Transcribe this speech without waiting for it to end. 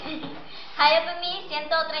Hive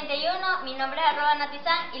 131, mi nombre es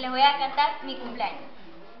 @natizan y les voy a cantar mi cumpleaños.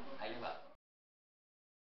 Ahí va.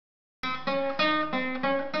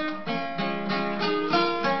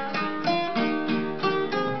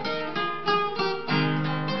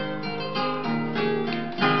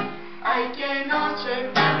 Ay, qué noche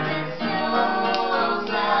tan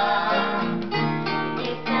preciosa,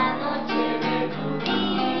 esta noche de tu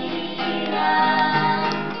vida,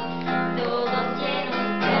 todos llenos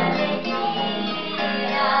de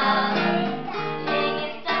alegría, en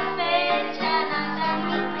esta fecha natal,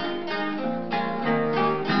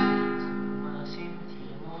 más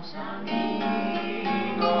íntimos amigos,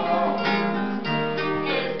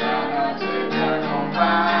 esta noche te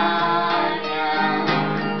acompaña.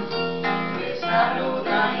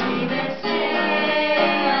 Saluda y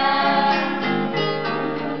desea un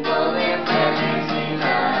mundo de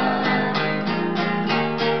felicidad.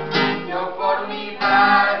 Yo por mi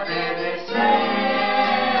parte deseo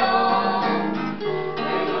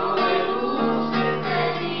lleno de luz este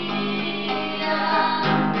día,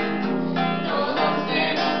 todos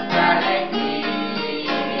llenos de alegría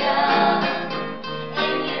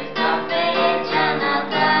en esta fecha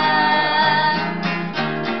natal.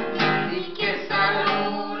 Y que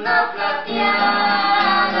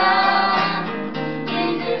plateada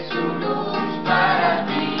brille su luz para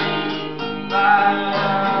ti,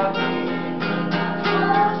 para ti.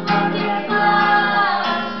 Dios no te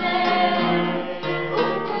pase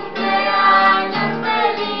un cumpleaños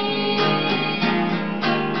feliz,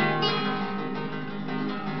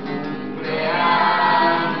 cumpleaños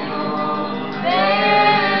feliz.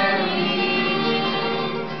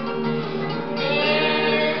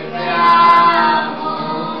 Deseamos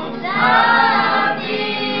a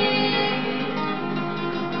ti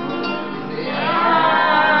cumpleaños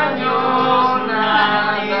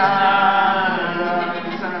Navidad,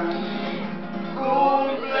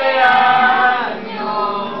 cumpleaños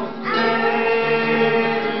feliz.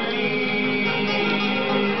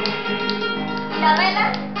 ¿La vela?